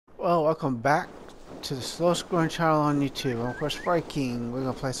Well, welcome back to the slow scrolling channel on YouTube. I'm of course Viking. We're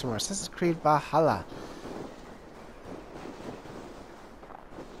gonna play some more. This is Creed Valhalla.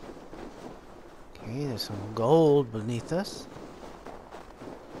 Okay, there's some gold beneath us.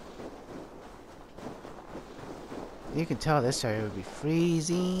 You can tell this area would be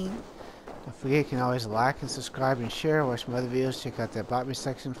freezing. Don't forget you can always like and subscribe and share. Watch my other videos. Check out the About Me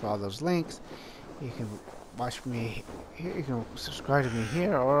section for all those links. You can watch me here. You can subscribe to me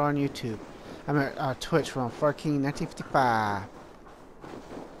here or on YouTube. I'm at Twitch from Viking 1955.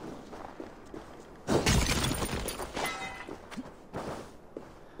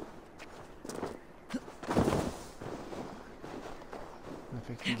 If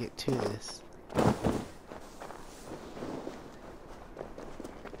I can get to this.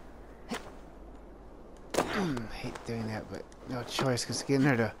 Hate doing that, but no choice, because getting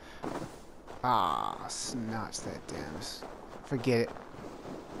her to snotch that down. Just forget it.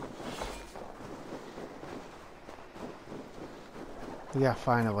 We gotta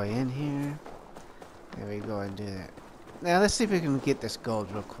find a way in here. There we go and do that. Now let's see if we can get this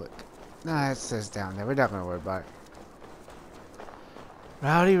gold real quick. Nah, it says down there. We're not gonna worry about it.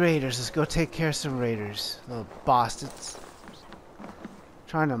 Rowdy Raiders, let's go take care of some raiders. Little bastards.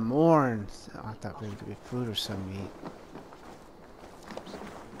 Trying to mourn. I thought maybe it could be food or some meat.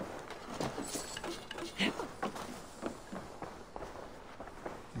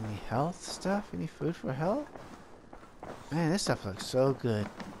 Any health stuff? Any food for health? Man, this stuff looks so good.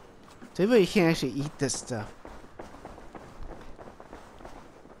 Too bad you can't actually eat this stuff.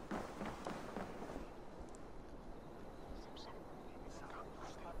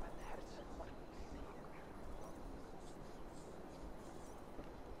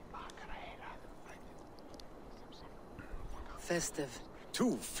 Festive.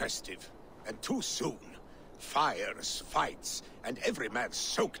 Too festive, and too soon. Fires, fights, and every man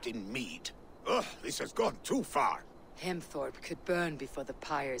soaked in mead. Ugh, this has gone too far. Hemthorpe could burn before the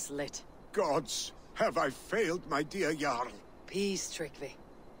pyre's lit. Gods, have I failed my dear Jarl? Peace, Trickley.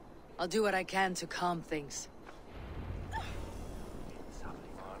 I'll do what I can to calm things.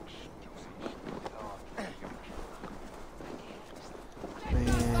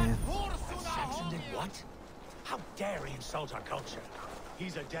 Man. What? How dare he insult our culture?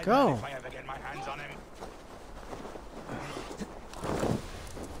 He's a dead Go. man if I ever get my hands on him.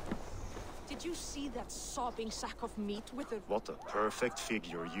 Did you see that sobbing sack of meat with a... What a perfect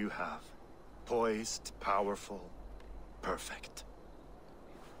figure you have. Poised, powerful, perfect.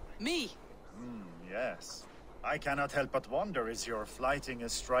 Me! Yes. I cannot help but wonder, is your flighting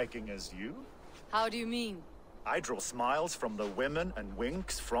as striking as you? How do you mean? I draw smiles from the women and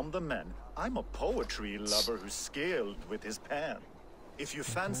winks from the men. I'm a poetry lover who's skilled with his pen. If you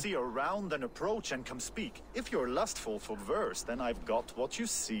fancy a round, then approach and come speak. If you're lustful for verse, then I've got what you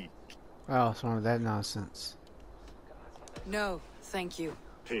seek. Oh, what's wrong with that nonsense? No, thank you.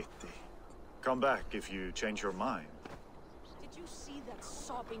 Pity. Come back if you change your mind. Did you see that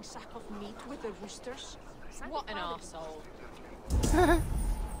sobbing sack of meat with the roosters? What an arsehole.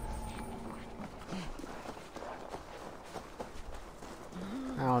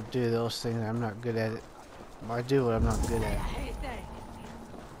 I don't do those things. I'm not good at it. I do what I'm not good at. What is that?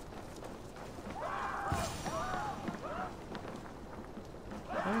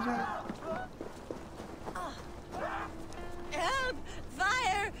 Help!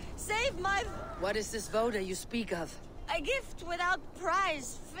 Fire! Save my... What is this voda you speak of? A gift without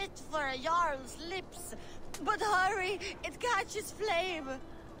price, fit for a Jarl's lips. But hurry, it catches flame.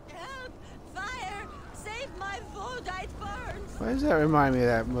 Help! Fire! Save my voda, it burns! Why does that remind me of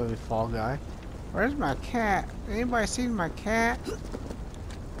that movie Fall Guy? Where's my cat? Anybody seen my cat?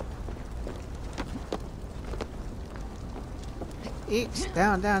 Eeks,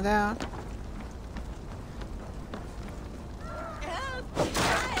 down, down, down. Help!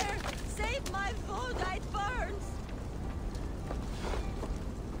 Fire! Save my voda, it burns!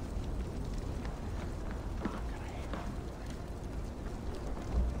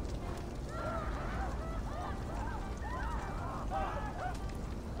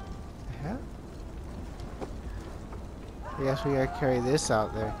 The hell? I guess we gotta carry this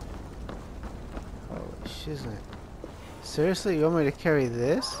out there. Holy shiznit. Seriously, you want me to carry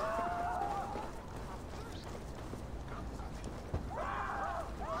this?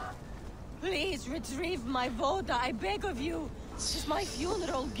 Please retrieve my voda, I beg of you. This is my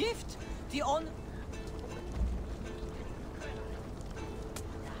funeral gift. The honor...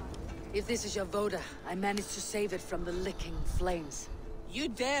 If this is your voda, I managed to save it from the licking flames. You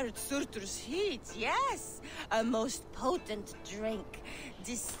dared Surtur's heat, yes! A most potent drink,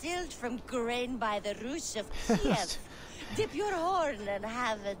 distilled from grain by the roots of Kiev. Dip your horn and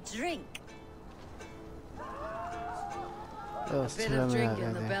have a drink. Oh, A bit of drink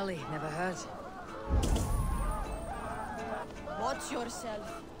in the belly never hurt. Watch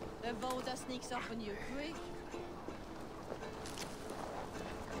yourself. The Voda sneaks up on you quick.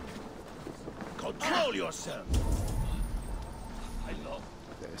 Control yourself.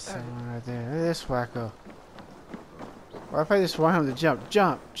 There's someone right there. Look at this wacko. What if I just want him to jump,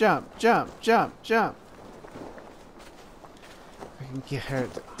 jump, jump, jump, jump, jump? I can get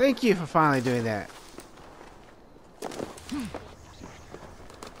hurt. Thank you for finally doing that.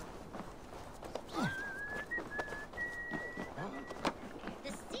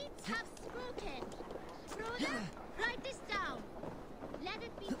 The seeds have spoken. Rhoda, write this down. Let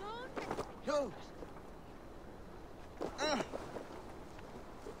it be known that Yo.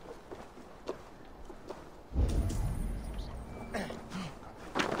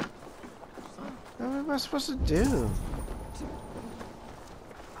 What am I supposed to do?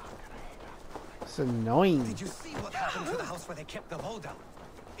 It's annoying. Did you see what happened to the house where they kept the Voda?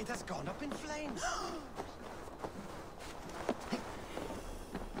 It has gone up in flames.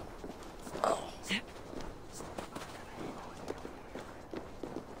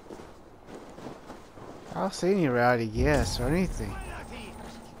 I'll see any rowdy guess or anything.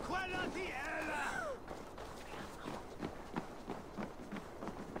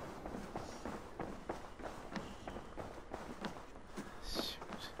 Shoot.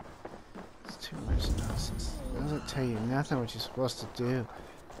 It's too much nonsense. It doesn't tell you nothing what you're supposed to do.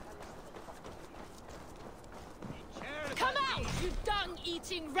 Come out, you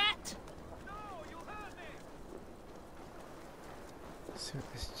dung-eating rat! See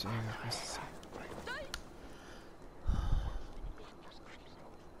what this jailer has to say.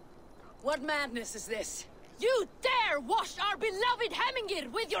 What madness is this? You dare wash our beloved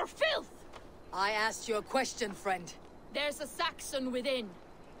Hemingir with your filth! I asked you a question, friend. There's a Saxon within.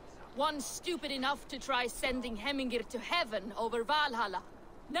 One stupid enough to try sending Hemingir to heaven over Valhalla.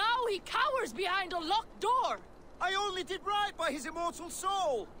 Now he cowers behind a locked door! I only did right by his immortal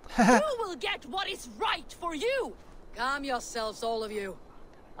soul. You will get what is right for you! Calm yourselves, all of you.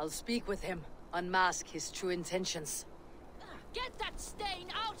 I'll speak with him, unmask his true intentions. Get that stain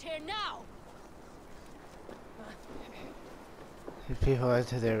out here now! People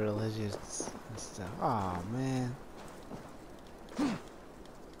into their religions and stuff. Oh man.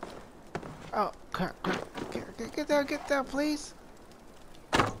 Oh, crap, crap. Get down, please.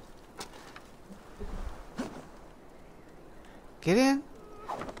 Get in.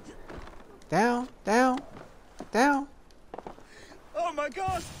 Down, down, down. Oh my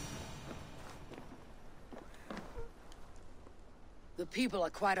God! The people are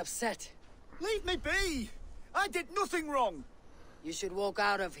quite upset. Leave me be! I did nothing wrong! You should walk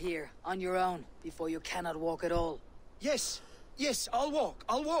out of here on your own before you cannot walk at all. Yes, yes, I'll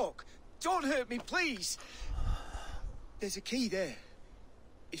walk. Don't hurt me, please. There's a key there.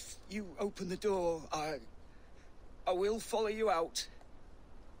 If you open the door, I will follow you out.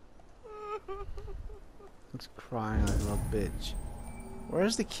 It's crying like a little bitch.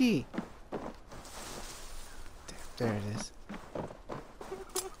 Where's the key? There it is.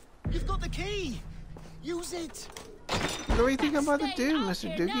 You've got the key! Use it! What do you think I'm about to do,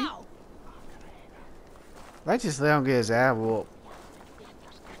 Mr. Doogie? Let's just let him get his ass whooped.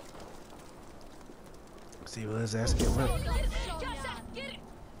 See, will his ass get whooped?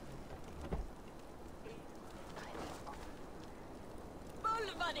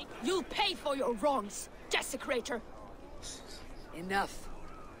 You'll pay for your wrongs, desecrator! Enough.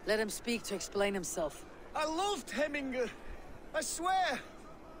 Let him speak to explain himself. I loved Hemingr. I swear.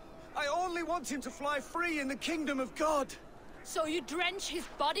 I only want him to fly free in the kingdom of God. So you drench his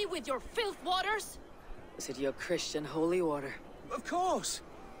body with your filth waters? Is it your Christian holy water? Of course.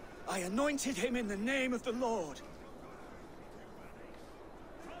 I anointed him in the name of the Lord.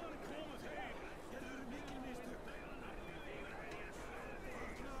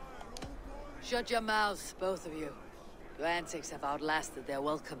 Shut your mouths, both of you. Your antics have outlasted their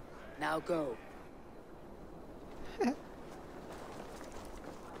welcome. Now go.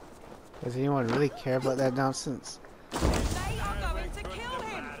 Does anyone really care about that nonsense? They are going to kill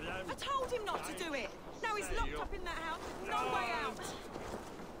him! I told him not to do it! Now he's locked up in that house with no way out!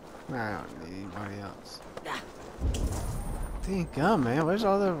 I don't need anybody else. Nah. Dang gum, man. Where's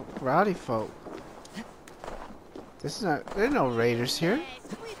all the rowdy folk? This is not. There are no raiders here.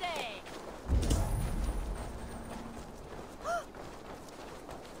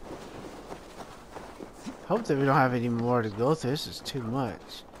 Hope that we don't have any more to go through. This is too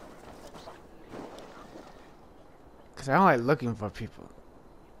much. Because I don't like looking for people.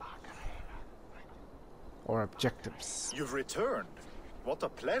 or objectives. You've returned. What a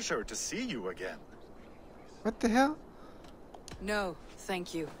pleasure to see you again. What the hell? No,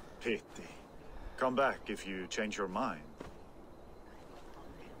 thank you. Pity. Come back if you change your mind.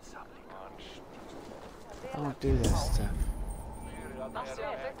 I don't do that stuff.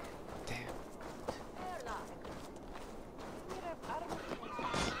 Damn.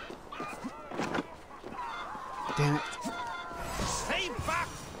 Damn it. Stay back!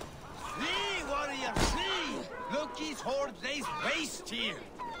 Flee, warrior, flee! Loki's horde lays waste here.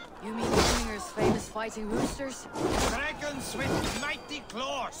 You mean Hemminger's famous fighting roosters? Dragons with mighty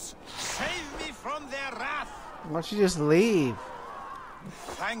claws. Save me from their wrath. Why don't you just leave?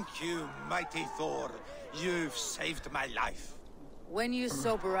 Thank you, mighty Thor. You've saved my life. When you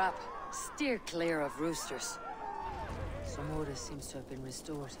sober up, steer clear of roosters. Some order seems to have been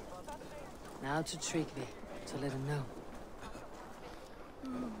restored. Now to Tryggvi, to let him know.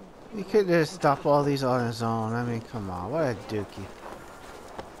 He could just stop all these on his own. I mean, come on, what a dookie.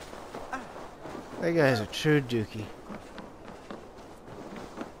 That guy's a true dookie.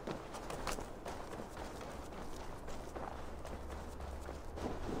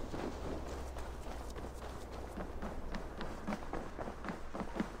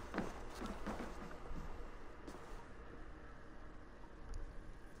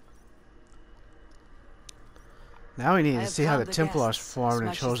 Now we need to see how the Templars formed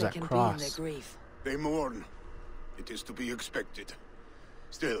and chose that cross. They mourn. It is to be expected.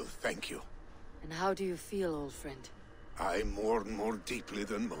 Still, thank you. And how do you feel, old friend? I mourn more deeply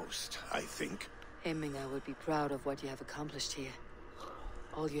than most, I think. Hemminger would be proud of what you have accomplished here.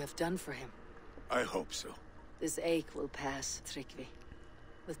 All you have done for him. I hope so. This ache will pass, Tryggvi.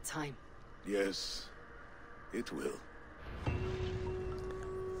 With time. Yes, it will.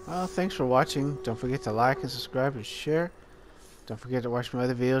 Well, thanks for watching. Don't forget to like and subscribe and share. Don't forget to watch my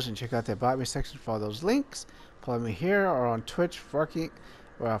other videos and check out the About Me section for all those links. Follow me here or on Twitch,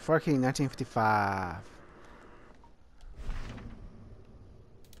 Farking1955.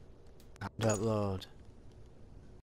 Upload.